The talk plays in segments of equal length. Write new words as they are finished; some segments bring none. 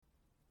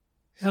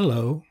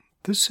Hello,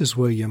 this is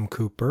William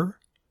Cooper.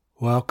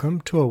 Welcome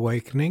to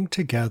Awakening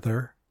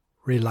Together,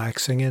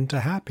 Relaxing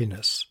into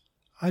Happiness.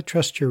 I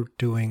trust you're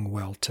doing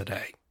well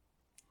today.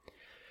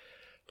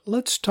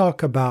 Let's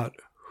talk about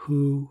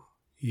who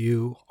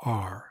you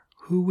are,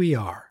 who we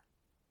are.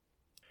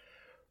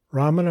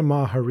 Ramana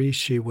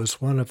Maharishi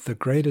was one of the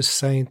greatest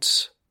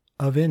saints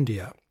of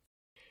India.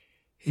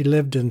 He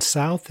lived in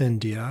South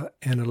India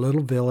in a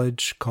little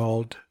village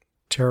called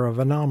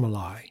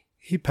Tiruvannamalai.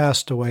 He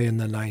passed away in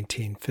the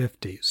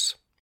 1950s.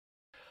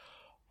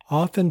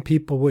 Often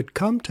people would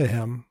come to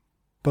him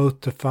both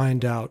to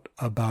find out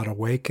about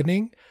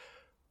awakening,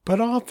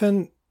 but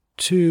often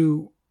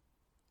to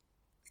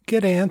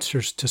get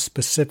answers to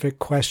specific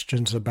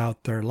questions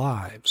about their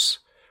lives.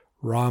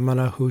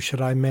 Ramana, who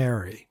should I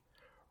marry?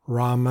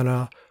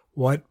 Ramana,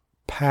 what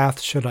path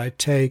should I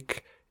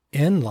take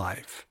in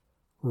life?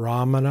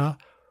 Ramana,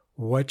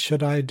 what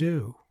should I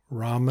do?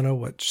 Ramana,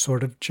 what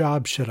sort of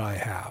job should I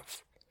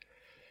have?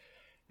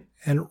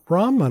 And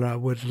Ramana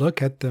would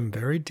look at them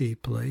very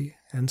deeply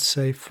and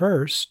say,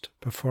 first,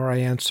 before I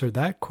answer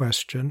that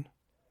question,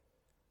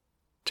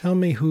 tell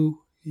me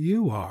who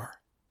you are.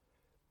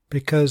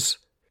 Because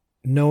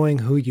knowing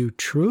who you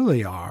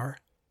truly are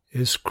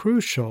is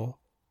crucial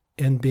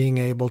in being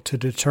able to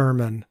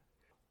determine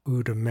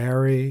who to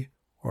marry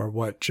or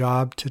what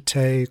job to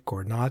take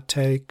or not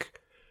take.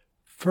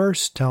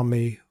 First, tell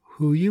me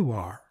who you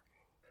are.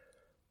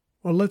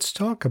 Well, let's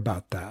talk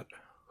about that.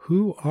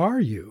 Who are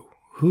you?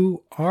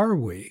 Who are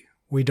we?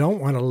 We don't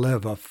want to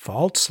live a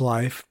false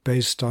life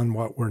based on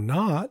what we're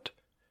not.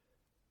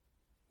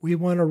 We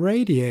want to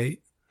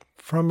radiate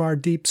from our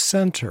deep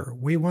center.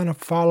 We want to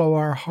follow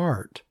our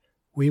heart.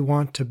 We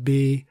want to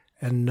be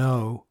and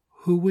know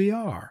who we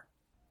are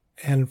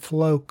and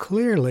flow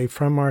clearly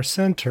from our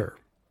center.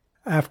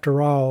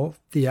 After all,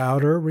 the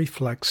outer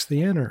reflects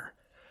the inner.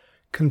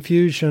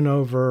 Confusion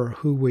over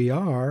who we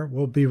are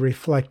will be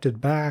reflected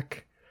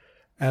back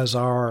as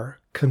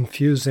our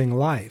confusing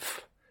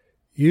life.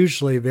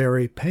 Usually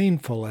very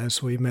painful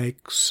as we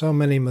make so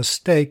many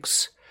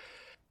mistakes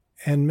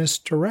and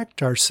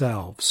misdirect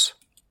ourselves.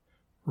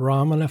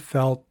 Ramana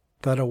felt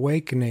that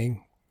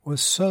awakening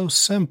was so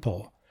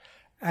simple.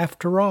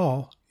 After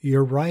all,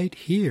 you're right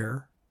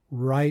here,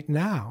 right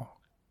now.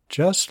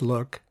 Just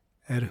look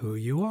at who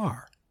you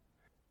are.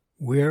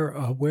 We're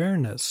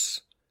awareness.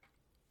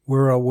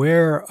 We're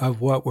aware of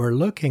what we're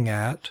looking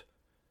at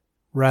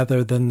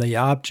rather than the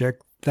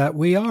object that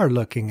we are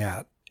looking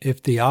at.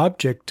 If the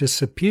object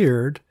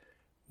disappeared,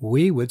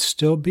 we would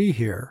still be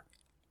here.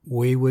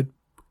 We would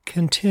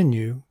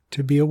continue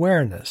to be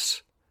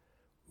awareness.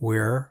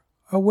 We're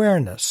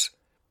awareness.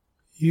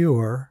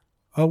 You're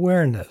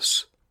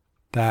awareness.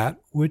 That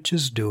which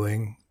is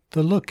doing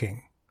the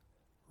looking,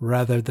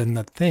 rather than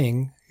the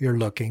thing you're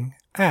looking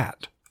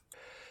at.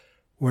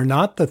 We're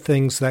not the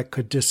things that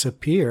could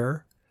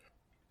disappear,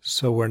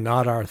 so we're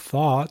not our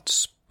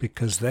thoughts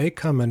because they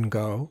come and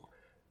go.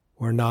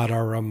 We're not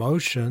our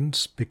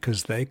emotions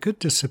because they could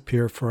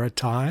disappear for a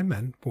time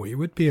and we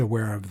would be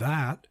aware of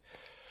that.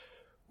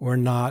 We're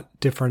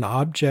not different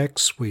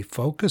objects we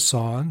focus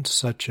on,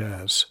 such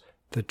as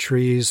the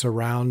trees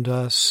around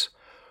us,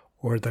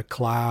 or the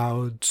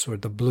clouds, or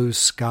the blue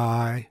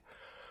sky,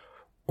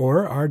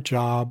 or our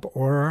job,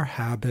 or our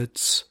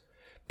habits,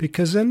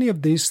 because any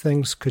of these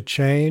things could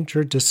change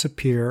or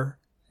disappear,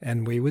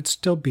 and we would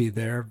still be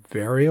there,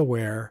 very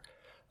aware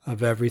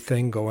of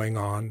everything going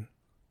on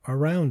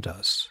around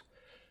us.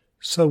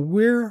 So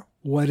we're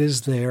what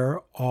is there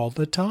all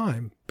the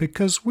time,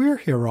 because we're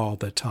here all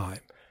the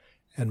time.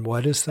 And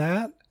what is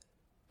that?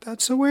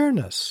 That's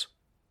awareness.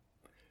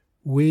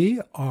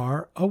 We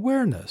are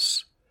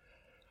awareness.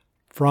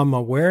 From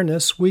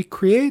awareness, we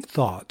create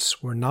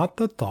thoughts. We're not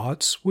the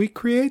thoughts, we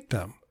create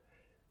them.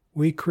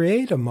 We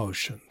create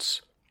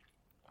emotions.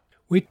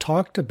 We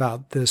talked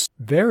about this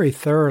very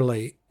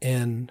thoroughly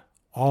in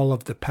all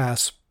of the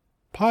past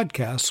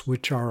podcasts,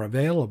 which are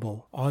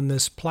available on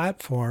this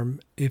platform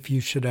if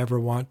you should ever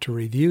want to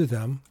review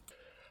them.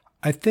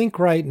 I think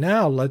right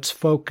now let's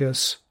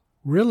focus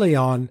really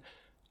on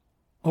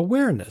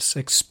awareness,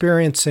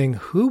 experiencing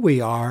who we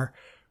are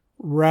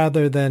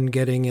rather than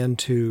getting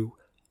into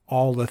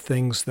all the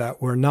things that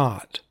we're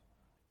not.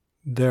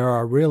 There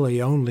are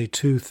really only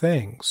two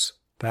things,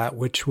 that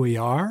which we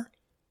are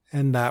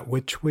and that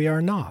which we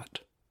are not.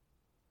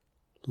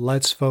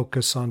 Let's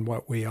focus on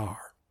what we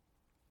are.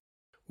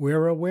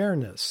 We're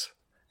awareness,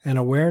 and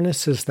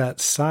awareness is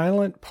that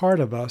silent part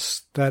of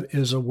us that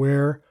is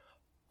aware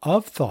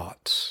of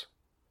thoughts,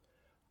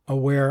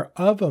 aware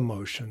of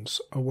emotions,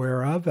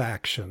 aware of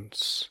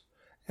actions,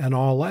 and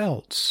all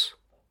else.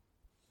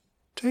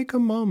 Take a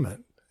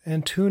moment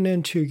and tune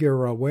into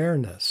your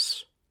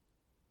awareness.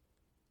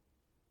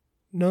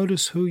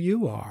 Notice who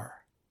you are.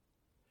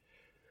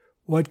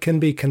 What can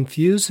be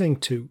confusing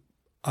to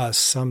us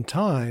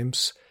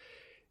sometimes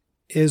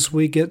is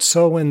we get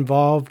so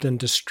involved and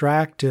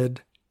distracted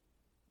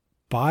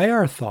by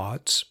our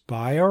thoughts,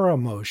 by our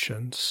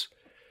emotions,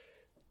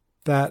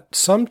 that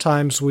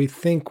sometimes we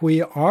think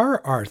we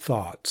are our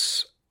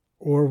thoughts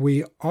or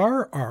we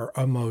are our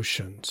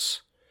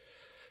emotions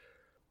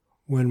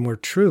when we're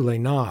truly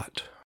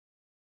not.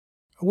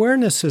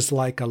 Awareness is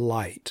like a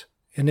light,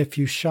 and if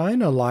you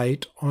shine a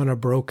light on a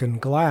broken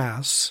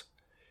glass,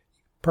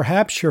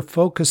 perhaps you're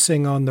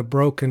focusing on the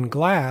broken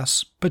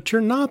glass, but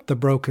you're not the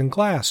broken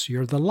glass,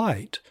 you're the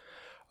light.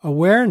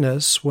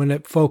 Awareness, when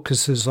it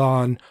focuses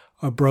on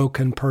a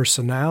broken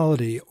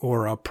personality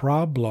or a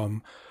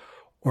problem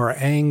or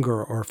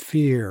anger or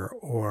fear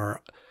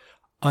or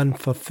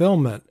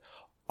unfulfillment,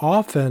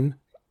 often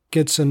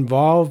gets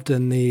involved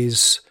in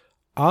these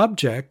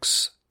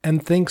objects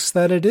and thinks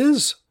that it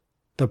is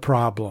the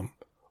problem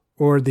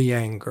or the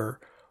anger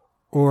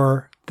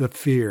or the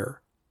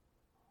fear.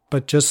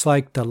 But just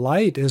like the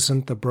light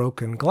isn't the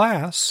broken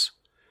glass,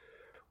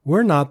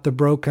 we're not the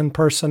broken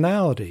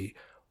personality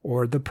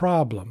or the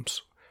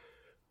problems.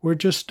 We're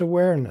just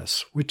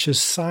awareness, which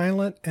is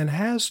silent and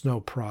has no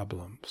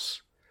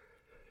problems.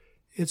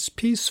 It's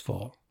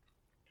peaceful.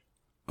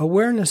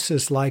 Awareness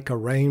is like a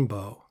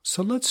rainbow.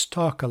 So let's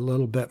talk a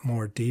little bit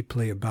more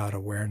deeply about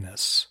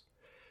awareness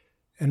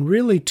and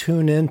really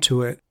tune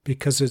into it,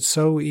 because it's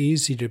so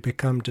easy to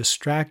become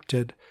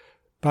distracted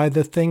by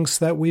the things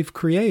that we've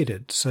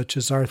created, such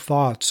as our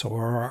thoughts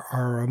or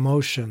our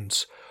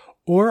emotions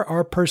or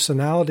our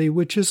personality,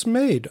 which is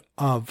made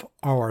of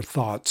our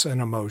thoughts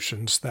and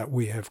emotions that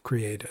we have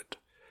created.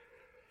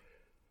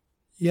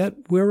 Yet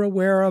we're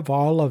aware of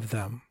all of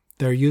them.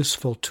 They're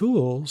useful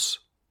tools,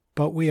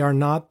 but we are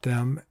not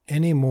them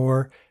any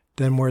more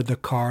than we're the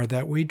car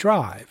that we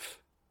drive.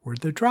 We're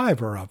the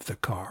driver of the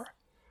car.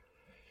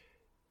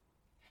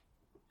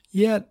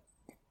 Yet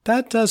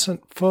that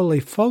doesn't fully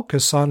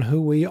focus on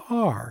who we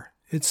are.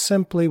 It's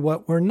simply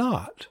what we're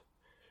not.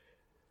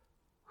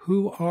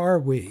 Who are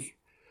we?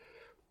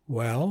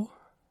 Well,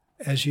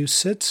 as you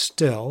sit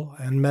still,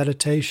 and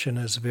meditation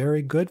is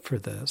very good for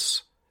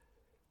this,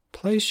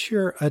 place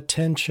your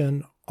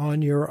attention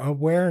on your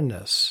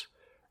awareness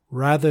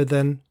rather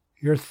than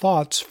your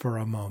thoughts for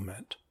a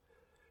moment.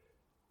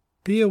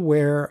 Be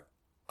aware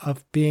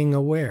of being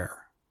aware.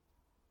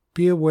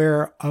 Be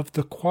aware of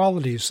the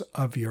qualities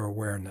of your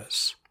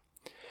awareness.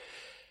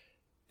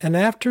 And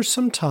after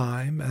some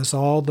time, as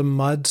all the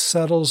mud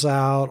settles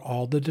out,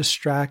 all the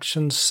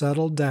distractions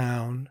settle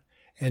down,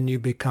 and you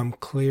become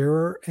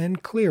clearer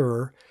and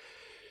clearer,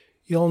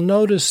 you'll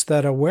notice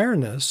that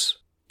awareness,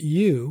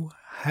 you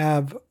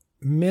have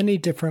many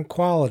different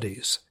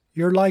qualities.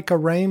 You're like a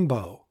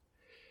rainbow.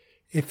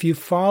 If you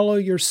follow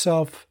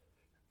yourself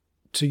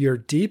to your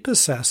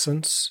deepest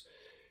essence,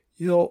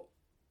 you'll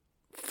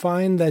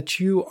find that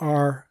you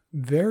are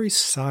very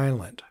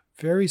silent,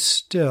 very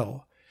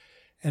still.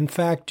 In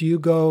fact, you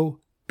go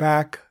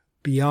back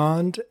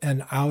beyond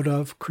and out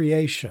of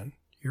creation.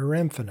 You're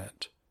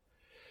infinite.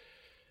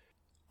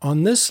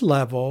 On this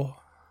level,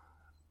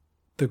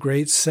 the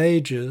great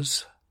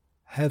sages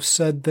have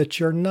said that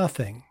you're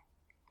nothing,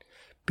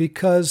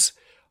 because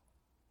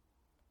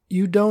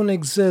you don't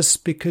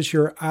exist because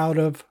you're out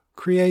of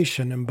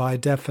creation, and by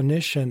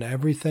definition,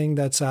 everything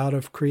that's out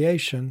of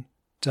creation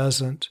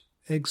doesn't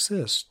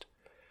exist.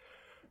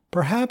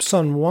 Perhaps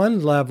on one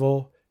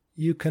level,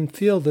 you can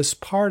feel this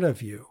part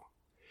of you.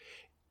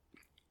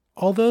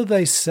 Although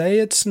they say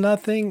it's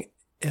nothing,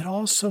 it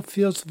also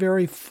feels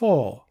very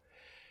full.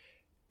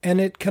 And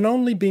it can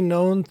only be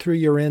known through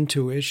your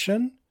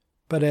intuition,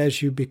 but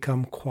as you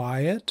become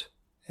quiet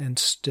and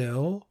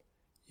still,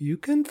 you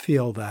can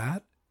feel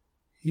that.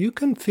 You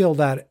can feel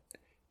that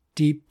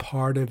deep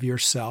part of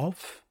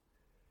yourself.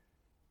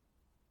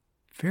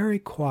 Very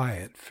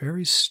quiet,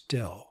 very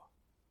still.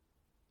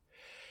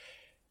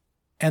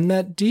 And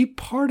that deep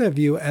part of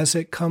you, as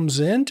it comes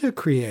into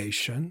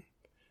creation,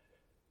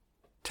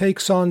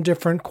 takes on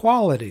different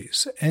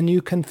qualities. And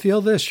you can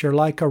feel this. You're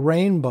like a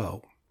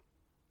rainbow,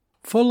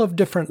 full of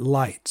different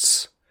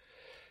lights.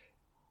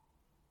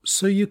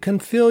 So you can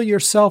feel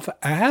yourself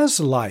as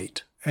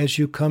light as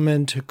you come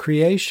into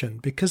creation,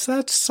 because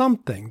that's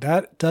something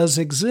that does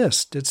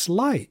exist. It's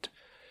light.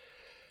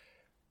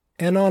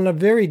 And on a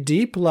very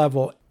deep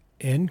level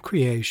in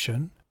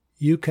creation,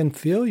 you can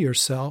feel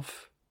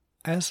yourself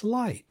as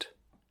light.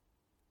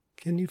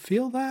 Can you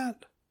feel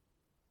that?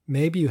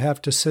 Maybe you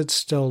have to sit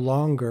still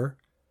longer,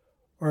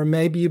 or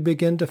maybe you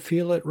begin to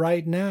feel it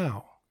right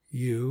now.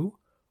 You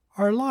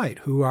are light.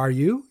 Who are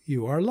you?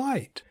 You are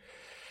light.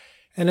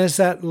 And as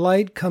that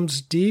light comes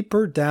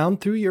deeper down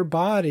through your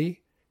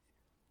body,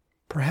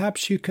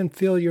 perhaps you can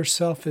feel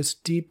yourself as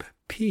deep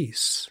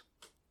peace.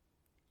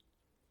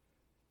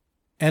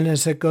 And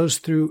as it goes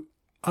through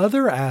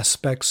other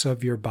aspects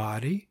of your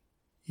body,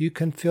 you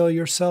can feel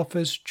yourself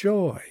as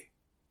joy,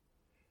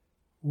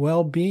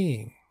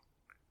 well-being,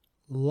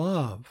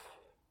 love,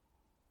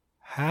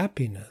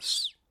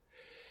 happiness.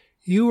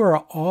 You are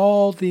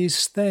all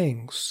these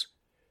things.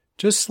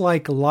 Just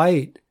like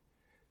light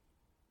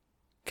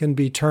can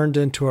be turned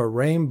into a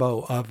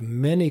rainbow of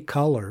many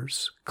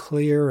colors,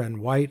 clear and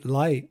white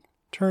light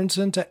turns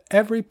into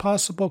every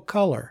possible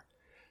color,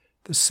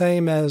 the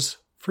same as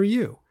for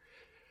you.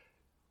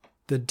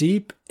 The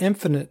deep,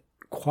 infinite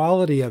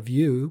quality of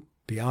you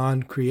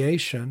beyond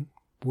creation,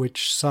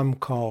 which some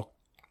call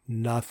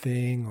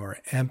nothing or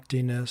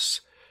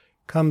emptiness,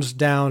 comes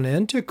down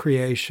into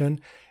creation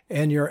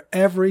and your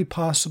every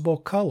possible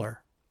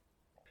color.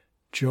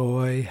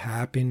 Joy,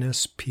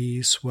 happiness,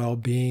 peace,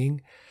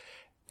 well-being,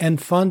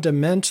 and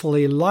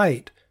fundamentally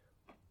light,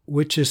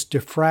 which is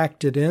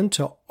diffracted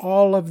into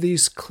all of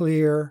these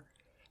clear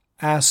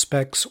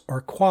aspects or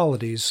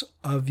qualities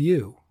of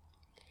you.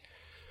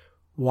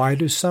 Why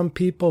do some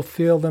people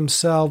feel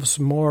themselves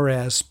more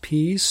as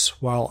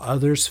peace while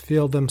others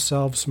feel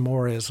themselves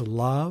more as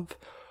love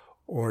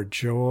or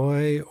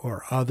joy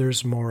or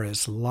others more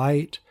as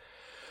light?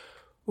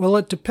 Well,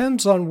 it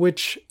depends on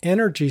which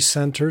energy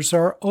centers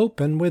are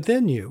open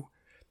within you,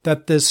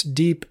 that this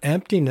deep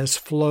emptiness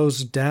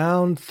flows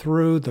down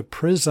through the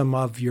prism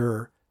of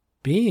your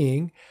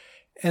being,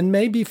 and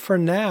maybe for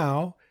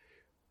now,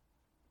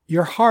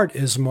 your heart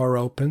is more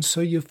open,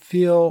 so you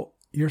feel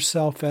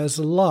yourself as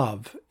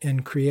love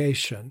in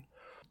creation.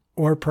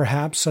 Or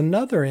perhaps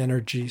another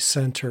energy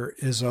center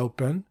is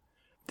open.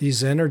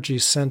 These energy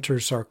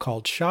centers are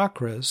called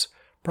chakras.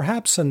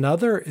 Perhaps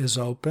another is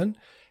open,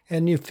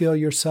 and you feel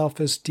yourself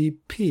as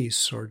deep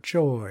peace or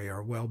joy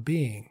or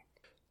well-being.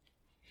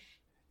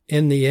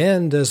 In the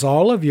end, as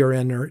all of your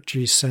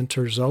energy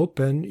centers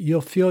open,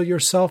 you'll feel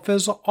yourself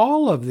as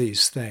all of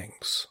these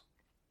things.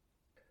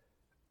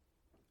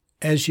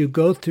 As you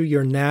go through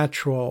your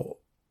natural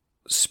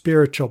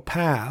spiritual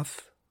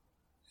path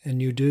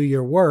and you do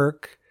your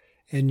work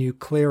and you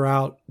clear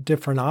out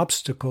different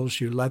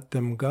obstacles, you let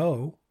them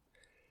go,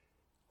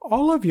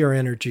 all of your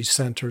energy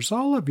centers,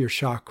 all of your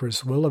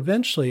chakras will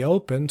eventually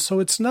open, so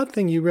it's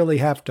nothing you really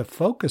have to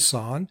focus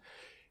on.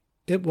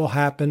 It will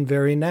happen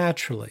very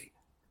naturally.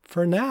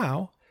 For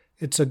now,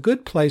 it's a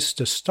good place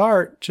to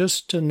start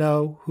just to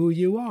know who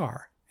you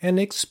are and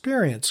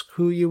experience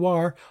who you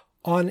are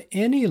on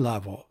any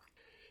level.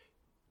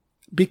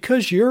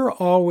 Because you're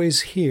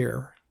always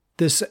here,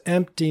 this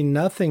empty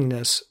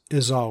nothingness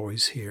is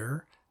always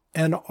here,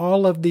 and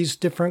all of these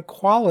different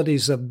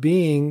qualities of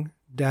being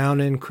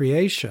down in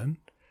creation,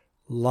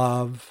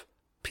 love,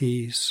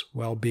 peace,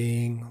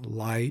 well-being,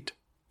 light,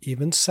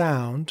 even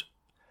sound,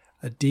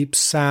 a deep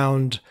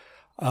sound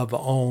of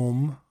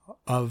Om,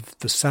 of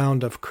the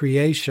sound of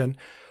creation,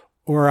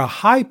 or a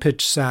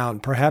high-pitched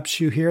sound. Perhaps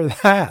you hear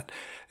that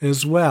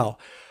as well.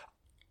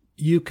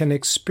 You can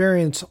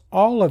experience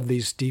all of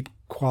these deep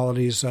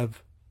qualities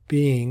of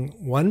being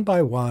one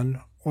by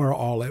one or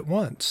all at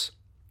once.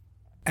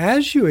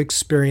 As you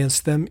experience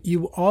them,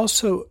 you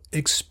also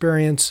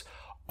experience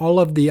all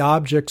of the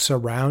objects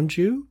around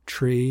you,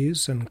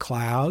 trees and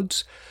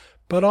clouds,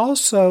 but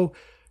also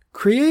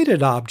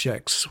created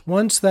objects,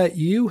 ones that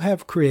you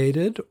have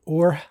created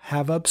or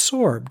have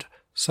absorbed,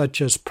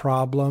 such as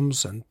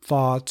problems and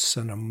thoughts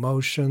and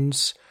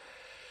emotions,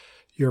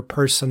 your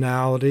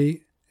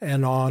personality,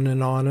 and on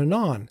and on and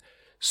on.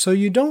 So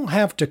you don't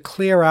have to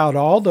clear out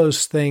all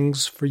those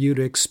things for you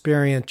to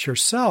experience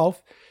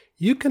yourself.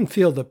 You can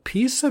feel the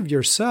peace of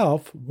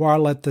yourself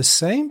while at the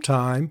same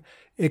time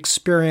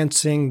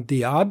experiencing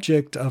the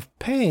object of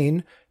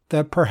pain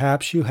that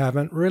perhaps you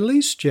haven't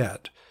released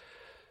yet.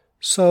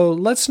 So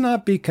let's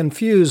not be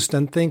confused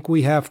and think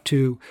we have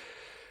to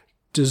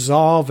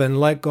dissolve and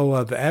let go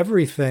of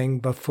everything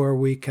before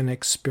we can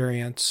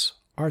experience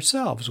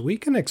ourselves. We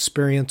can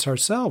experience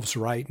ourselves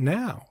right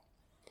now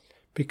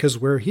because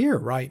we're here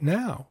right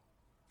now.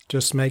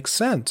 Just makes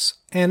sense,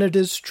 and it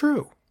is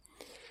true.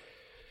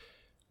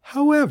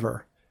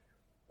 However,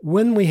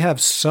 when we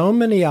have so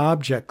many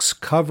objects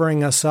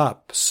covering us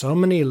up, so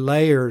many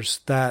layers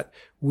that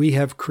we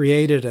have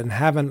created and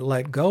haven't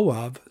let go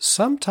of,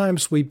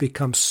 sometimes we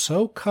become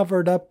so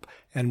covered up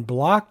and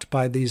blocked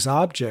by these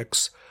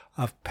objects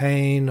of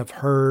pain, of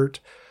hurt,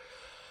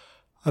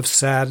 of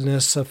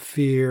sadness, of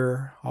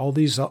fear, all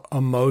these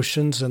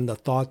emotions and the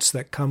thoughts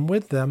that come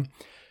with them.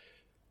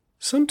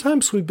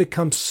 Sometimes we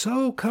become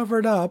so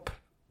covered up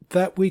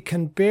that we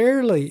can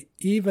barely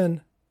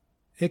even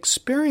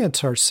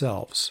experience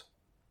ourselves.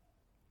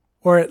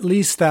 Or at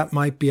least that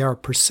might be our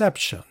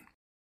perception.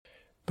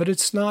 But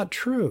it's not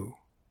true.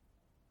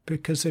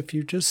 Because if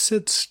you just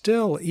sit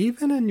still,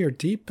 even in your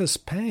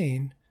deepest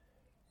pain,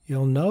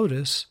 you'll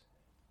notice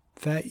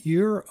that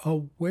you're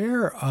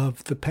aware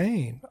of the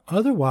pain.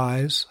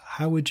 Otherwise,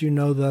 how would you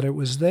know that it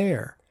was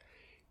there?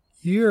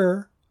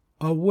 You're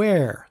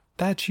aware.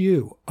 That's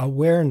you,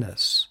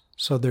 awareness.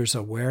 So there's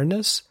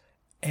awareness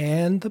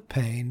and the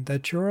pain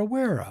that you're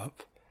aware of.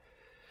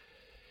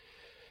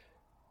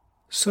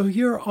 So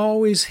you're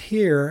always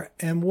here,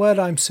 and what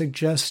I'm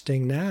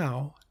suggesting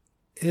now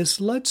is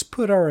let's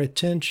put our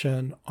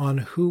attention on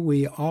who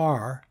we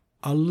are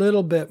a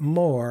little bit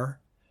more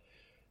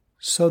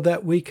so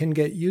that we can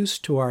get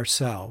used to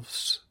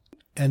ourselves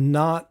and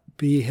not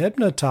be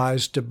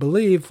hypnotized to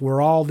believe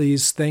we're all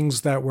these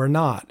things that we're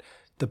not.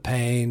 The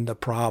pain, the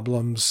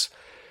problems,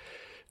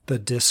 the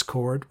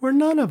discord. We're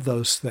none of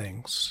those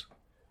things.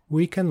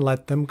 We can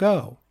let them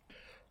go.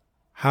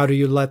 How do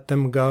you let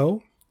them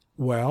go?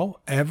 Well,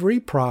 every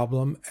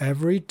problem,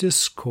 every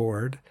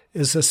discord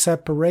is a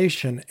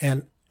separation,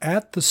 and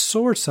at the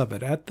source of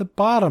it, at the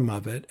bottom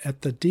of it,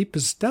 at the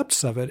deepest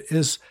depths of it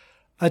is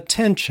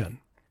attention.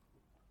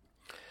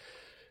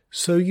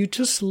 So you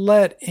just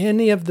let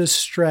any of the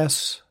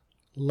stress,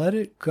 let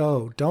it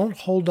go. Don't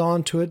hold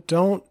on to it.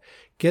 Don't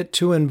get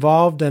too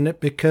involved in it,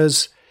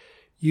 because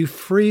you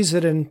freeze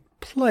it in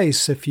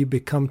place if you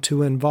become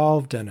too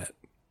involved in it.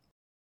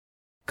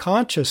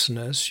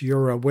 Consciousness,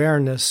 your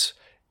awareness,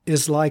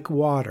 is like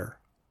water.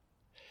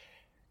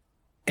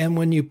 And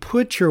when you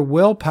put your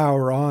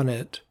willpower on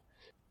it,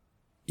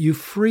 you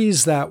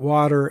freeze that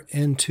water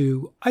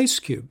into ice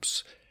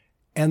cubes.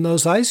 And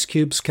those ice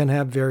cubes can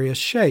have various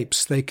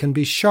shapes. They can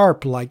be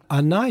sharp like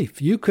a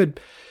knife. You could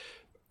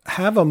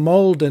have a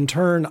mold and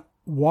turn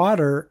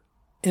water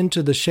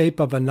into the shape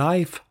of a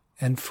knife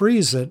and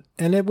freeze it,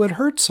 and it would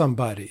hurt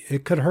somebody.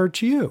 It could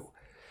hurt you.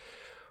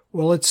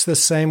 Well, it's the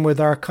same with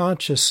our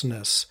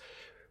consciousness.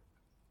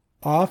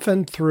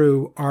 Often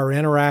through our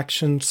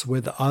interactions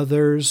with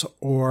others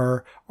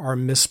or our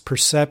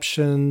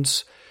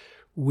misperceptions,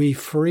 we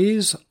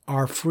freeze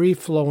our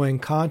free-flowing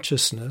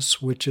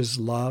consciousness, which is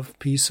love,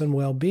 peace, and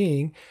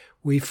well-being.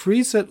 We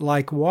freeze it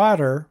like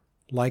water,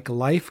 like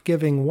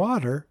life-giving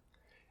water,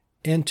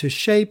 into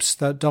shapes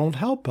that don't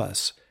help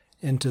us,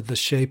 into the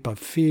shape of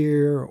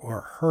fear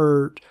or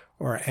hurt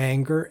or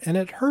anger, and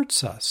it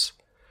hurts us.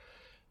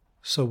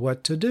 So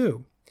what to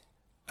do?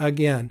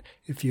 Again,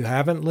 if you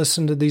haven't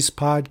listened to these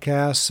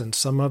podcasts and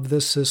some of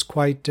this is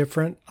quite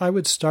different, I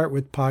would start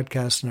with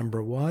podcast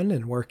number 1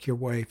 and work your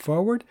way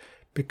forward,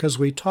 because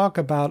we talk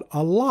about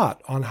a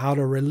lot on how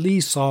to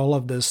release all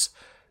of this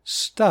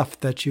stuff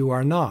that you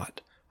are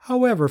not.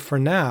 However, for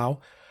now,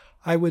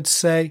 I would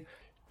say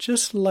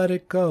just let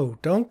it go.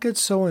 Don't get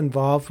so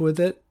involved with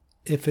it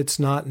if it's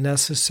not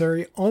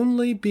necessary.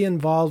 Only be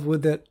involved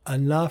with it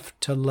enough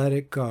to let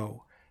it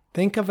go.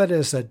 Think of it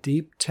as a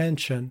deep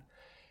tension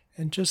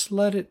and just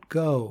let it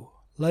go.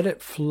 Let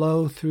it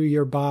flow through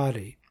your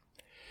body.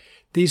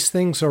 These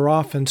things are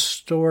often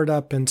stored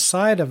up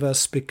inside of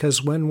us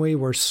because when we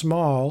were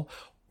small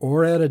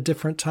or at a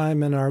different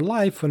time in our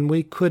life when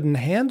we couldn't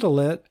handle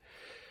it,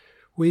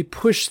 we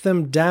pushed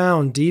them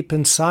down deep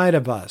inside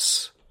of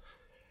us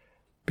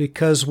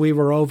because we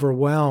were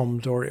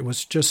overwhelmed or it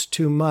was just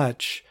too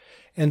much.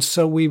 And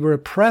so we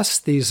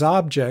repressed these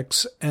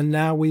objects, and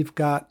now we've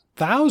got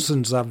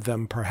thousands of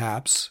them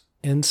perhaps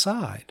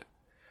inside.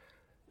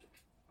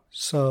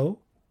 So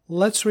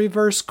let's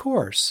reverse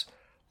course.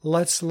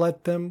 Let's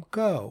let them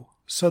go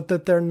so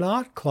that they're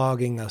not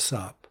clogging us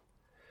up.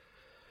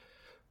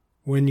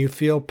 When you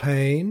feel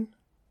pain,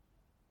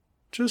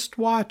 just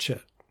watch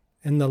it.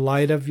 In the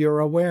light of your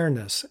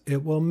awareness,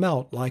 it will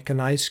melt like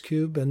an ice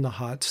cube in the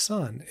hot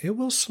sun. It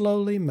will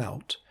slowly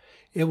melt.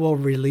 It will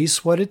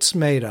release what it's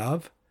made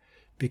of.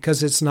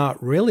 Because it's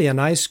not really an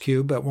ice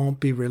cube, it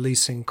won't be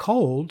releasing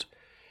cold.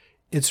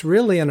 It's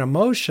really an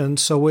emotion,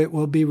 so it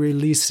will be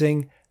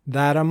releasing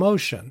that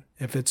emotion.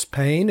 If it's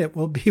pain, it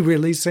will be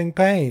releasing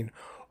pain.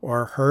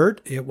 Or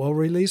hurt, it will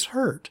release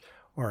hurt.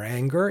 Or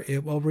anger,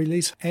 it will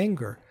release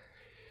anger.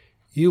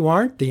 You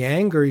aren't the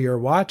anger you're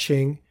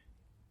watching.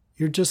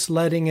 You're just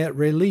letting it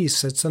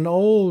release. It's an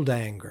old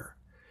anger.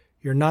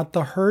 You're not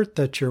the hurt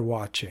that you're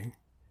watching.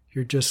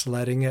 You're just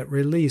letting it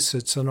release.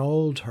 It's an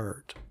old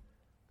hurt.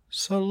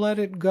 So let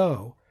it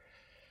go.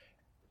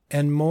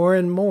 And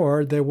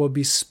more there will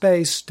be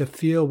space to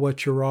feel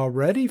what you're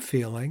already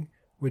feeling,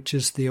 which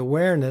is the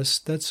awareness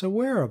that's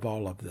aware of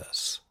all of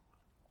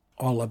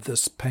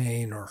this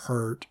pain or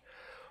hurt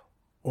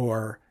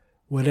or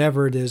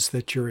whatever it is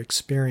that you're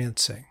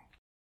experiencing.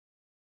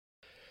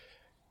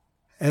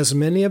 As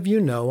many of you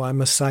know,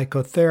 I'm a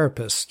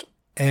psychotherapist,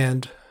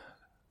 and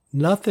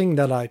nothing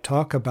that I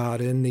talk about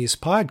in these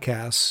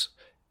podcasts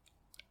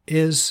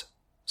is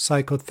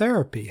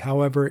psychotherapy.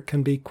 However, it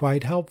can be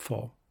quite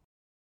helpful.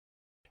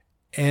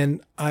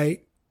 And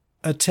I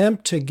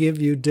attempt to give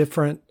you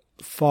different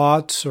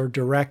thoughts or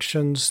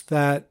directions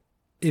that,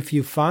 if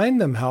you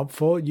find them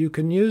helpful, you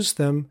can use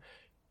them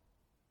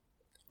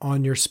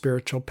on your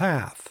spiritual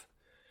path.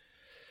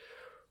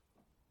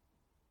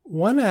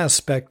 One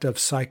aspect of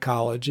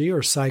psychology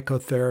or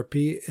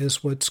psychotherapy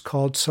is what's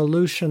called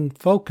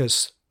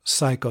solution-focused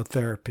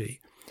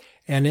psychotherapy.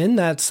 And in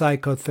that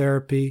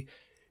psychotherapy,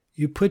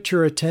 you put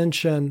your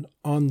attention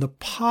on the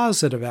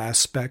positive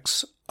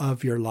aspects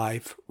of your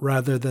life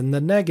rather than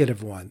the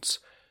negative ones.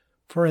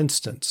 For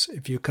instance,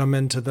 if you come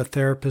into the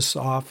therapist's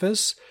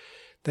office,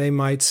 they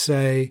might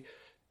say,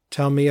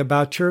 "Tell me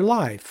about your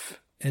life."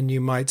 And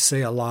you might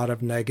say a lot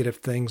of negative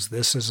things.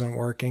 This isn't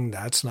working.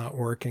 That's not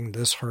working.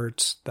 This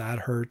hurts. That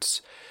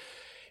hurts.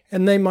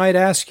 And they might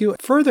ask you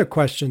further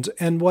questions.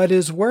 And what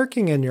is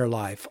working in your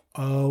life?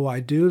 Oh, I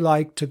do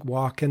like to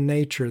walk in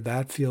nature.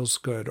 That feels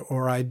good.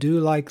 Or I do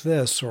like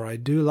this, or I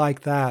do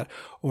like that.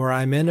 Or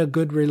I'm in a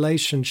good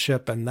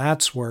relationship and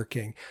that's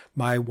working.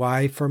 My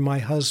wife or my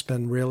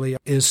husband really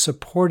is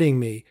supporting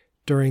me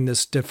during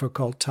this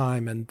difficult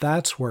time and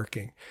that's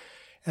working.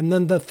 And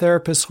then the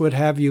therapist would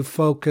have you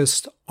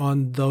focused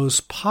on those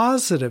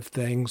positive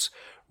things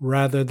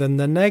rather than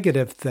the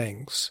negative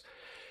things.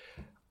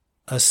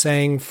 A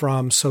saying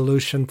from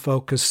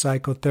solution-focused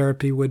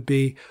psychotherapy would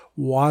be,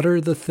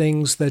 water the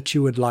things that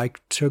you would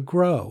like to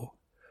grow.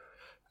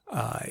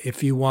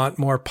 If you want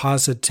more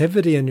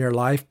positivity in your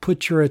life,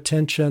 put your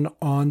attention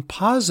on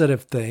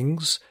positive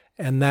things,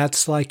 and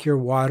that's like you're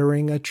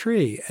watering a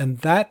tree, and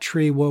that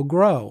tree will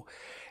grow.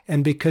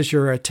 And because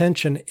your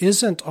attention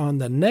isn't on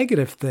the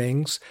negative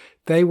things,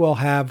 they will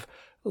have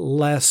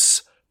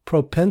less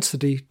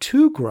propensity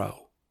to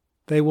grow.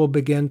 They will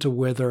begin to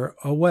wither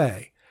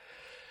away.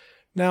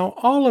 Now,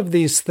 all of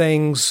these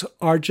things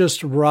are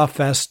just rough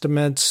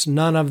estimates.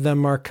 None of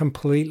them are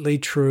completely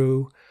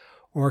true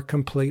or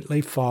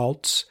completely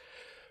false.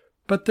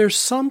 But there's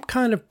some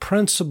kind of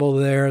principle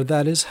there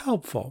that is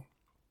helpful.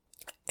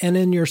 And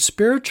in your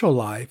spiritual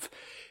life,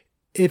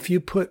 if you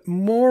put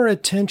more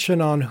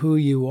attention on who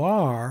you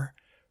are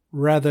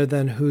rather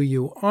than who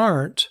you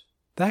aren't,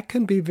 that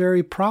can be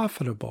very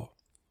profitable.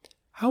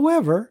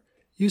 However,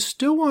 you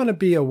still want to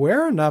be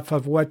aware enough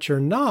of what you're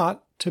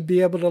not to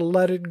be able to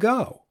let it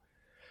go.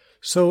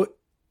 So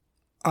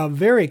a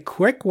very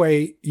quick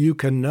way you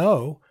can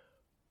know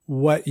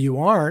what you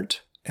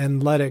aren't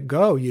and let it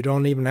go, you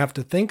don't even have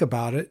to think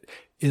about it,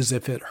 is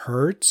if it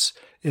hurts,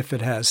 if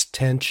it has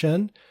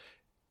tension,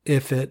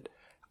 if it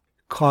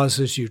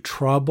causes you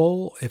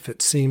trouble, if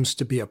it seems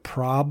to be a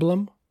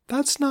problem.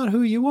 That's not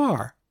who you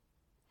are.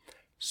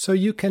 So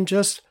you can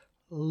just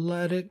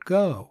let it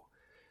go.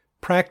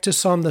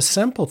 Practice on the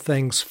simple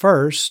things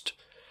first.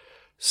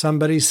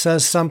 Somebody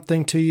says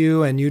something to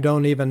you and you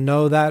don't even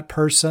know that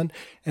person,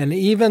 and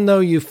even though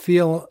you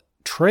feel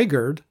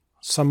triggered,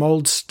 some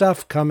old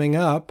stuff coming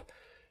up,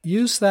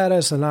 use that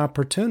as an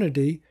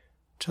opportunity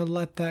to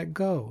let that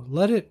go.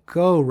 Let it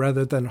go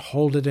rather than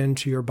hold it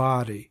into your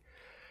body.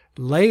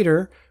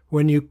 Later,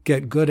 when you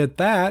get good at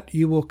that,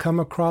 you will come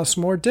across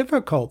more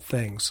difficult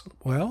things.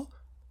 Well,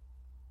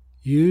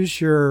 use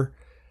your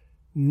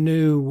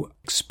new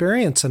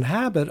experience and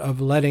habit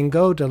of letting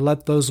go to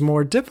let those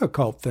more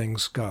difficult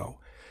things go.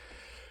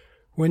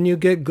 When you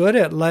get good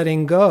at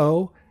letting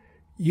go,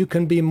 you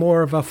can be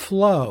more of a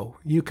flow.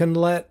 You can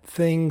let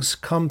things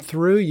come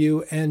through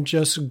you and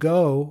just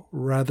go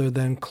rather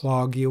than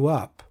clog you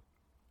up.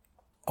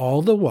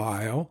 All the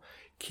while,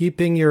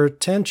 keeping your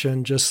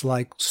attention, just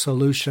like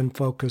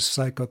solution-focused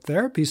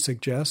psychotherapy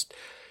suggests,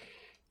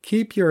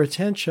 keep your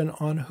attention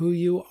on who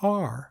you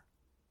are.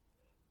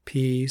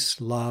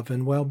 Peace, love,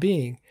 and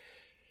well-being.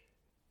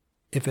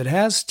 If it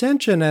has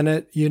tension in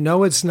it, you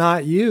know it's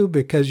not you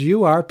because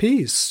you are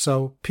peace.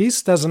 So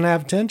peace doesn't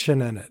have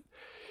tension in it.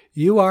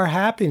 You are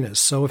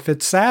happiness. So if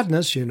it's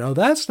sadness, you know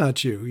that's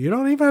not you. You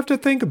don't even have to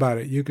think about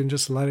it. You can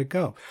just let it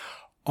go.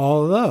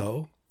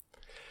 Although,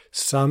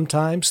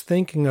 sometimes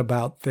thinking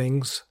about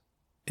things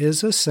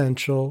is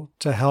essential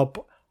to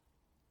help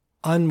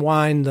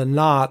unwind the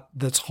knot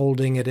that's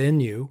holding it in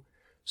you.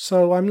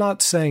 So I'm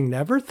not saying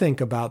never think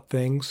about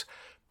things,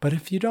 but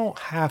if you don't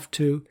have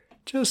to,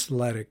 just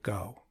let it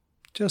go.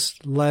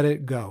 Just let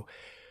it go.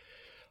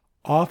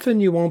 Often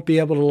you won't be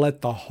able to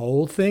let the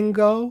whole thing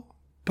go,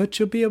 but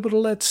you'll be able to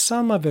let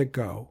some of it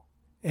go,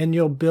 and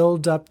you'll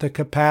build up the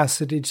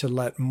capacity to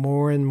let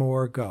more and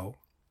more go.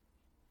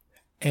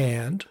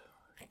 And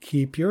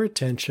keep your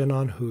attention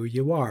on who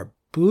you are.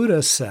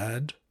 Buddha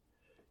said,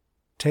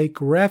 take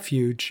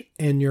refuge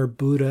in your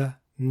Buddha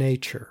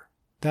nature.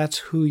 That's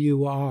who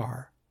you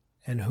are.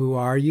 And who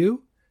are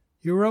you?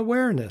 Your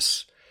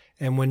awareness.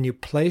 And when you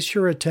place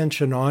your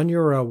attention on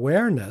your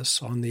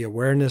awareness, on the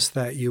awareness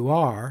that you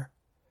are,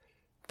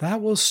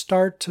 that will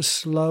start to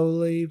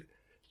slowly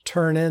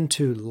turn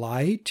into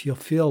light. You'll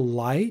feel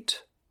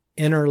light,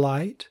 inner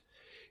light.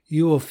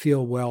 You will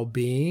feel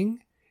well-being.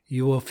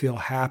 You will feel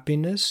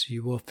happiness.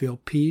 You will feel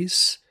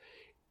peace,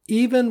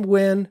 even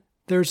when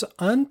there's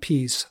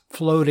unpeace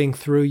floating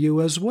through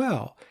you as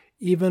well,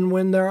 even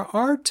when there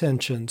are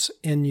tensions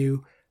in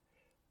you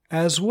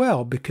as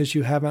well, because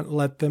you haven't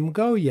let them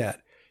go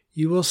yet.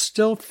 You will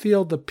still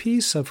feel the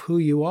peace of who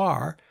you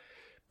are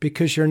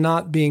because you're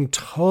not being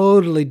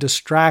totally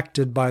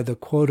distracted by the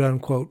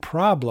quote-unquote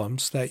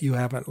problems that you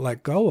haven't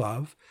let go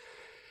of,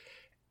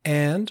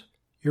 and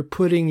you're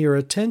putting your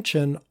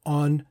attention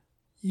on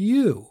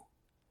you,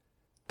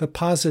 the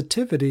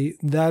positivity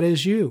that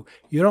is you.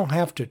 You don't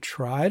have to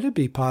try to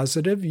be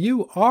positive.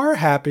 You are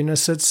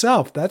happiness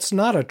itself. That's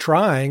not a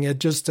trying. It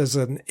just as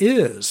an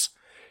is.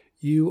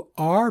 You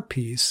are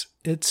peace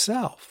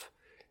itself.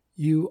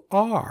 You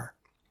are.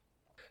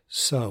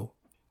 So,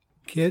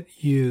 get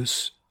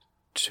used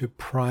to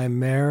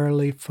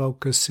primarily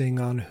focusing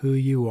on who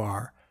you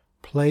are.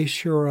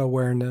 Place your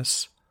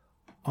awareness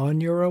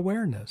on your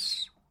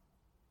awareness.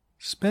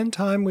 Spend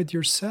time with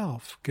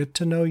yourself. Get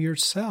to know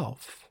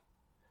yourself.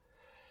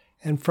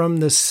 And from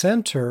the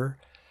center,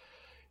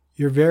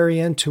 your very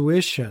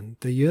intuition,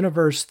 the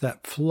universe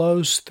that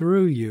flows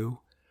through you,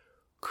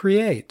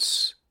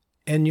 creates.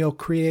 And you'll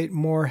create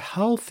more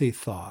healthy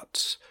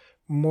thoughts.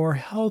 More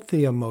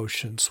healthy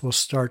emotions will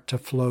start to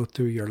flow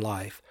through your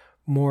life,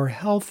 more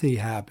healthy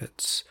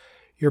habits.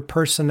 Your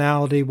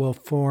personality will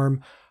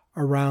form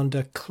around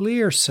a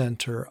clear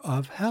center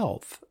of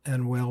health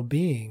and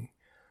well-being.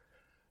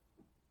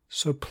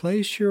 So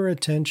place your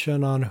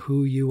attention on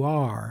who you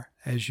are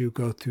as you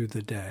go through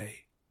the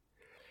day.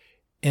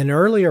 In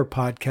earlier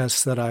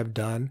podcasts that I've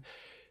done,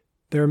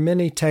 there are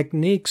many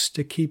techniques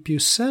to keep you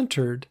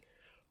centered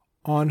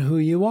on who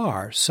you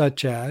are,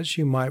 such as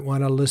you might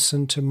want to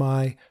listen to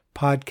my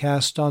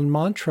podcast on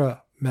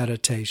mantra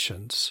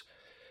meditations.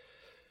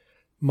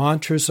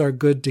 Mantras are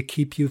good to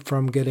keep you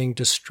from getting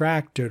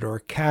distracted or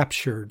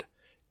captured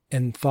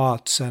in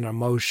thoughts and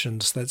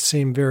emotions that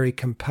seem very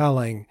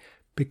compelling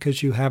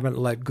because you haven't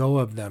let go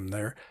of them.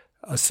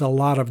 It's a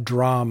lot of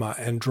drama,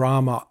 and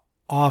drama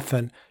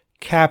often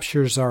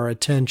captures our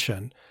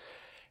attention.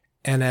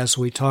 And as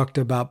we talked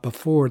about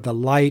before, the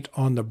light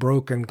on the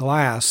broken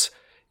glass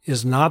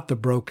is not the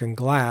broken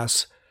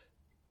glass.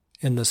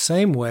 In the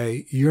same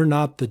way, you're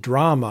not the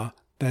drama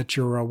that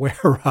you're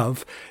aware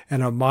of,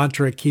 and a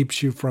mantra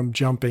keeps you from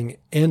jumping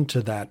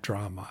into that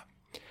drama.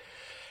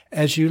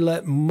 As you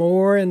let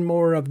more and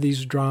more of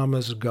these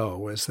dramas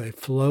go, as they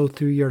flow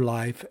through your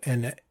life,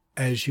 and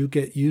as you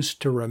get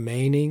used to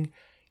remaining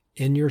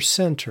in your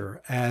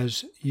center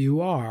as you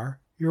are,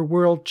 your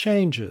world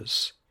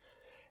changes,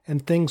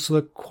 and things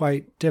look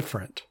quite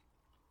different.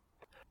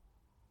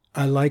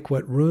 I like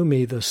what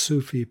Rumi, the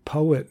Sufi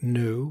poet,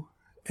 knew,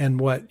 and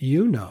what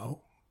you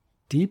know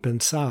deep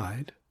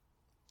inside.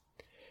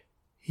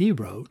 He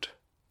wrote,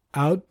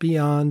 "Out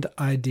beyond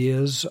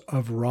ideas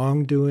of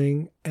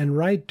wrongdoing and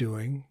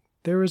right-doing,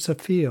 there is a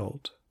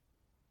field.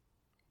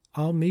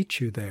 I'll meet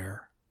you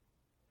there.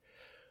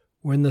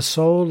 When the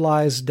soul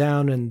lies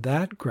down in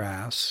that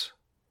grass,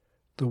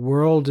 the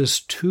world is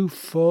too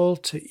full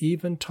to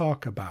even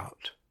talk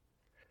about.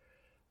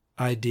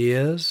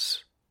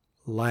 Ideas,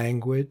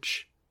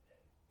 language,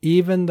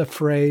 even the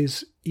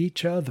phrase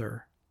each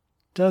other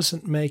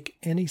doesn't make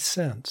any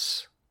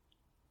sense."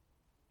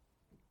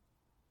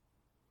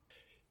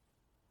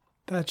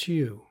 That's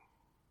you,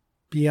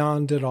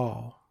 beyond it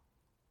all,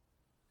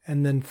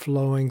 and then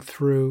flowing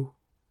through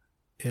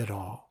it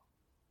all.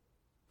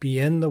 Be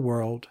in the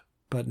world,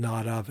 but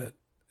not of it,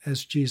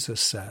 as Jesus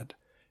said.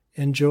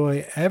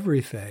 Enjoy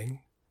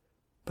everything,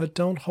 but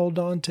don't hold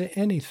on to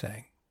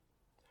anything.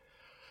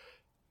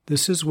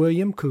 This is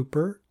William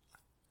Cooper.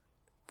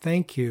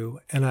 Thank you,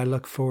 and I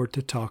look forward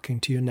to talking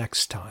to you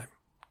next time.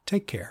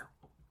 Take care.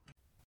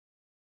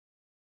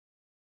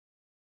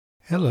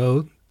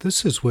 Hello,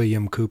 this is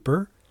William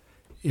Cooper.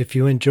 If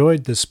you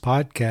enjoyed this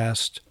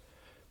podcast,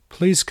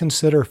 please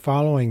consider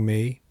following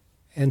me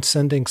and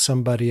sending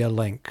somebody a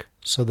link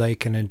so they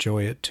can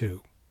enjoy it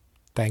too.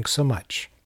 Thanks so much.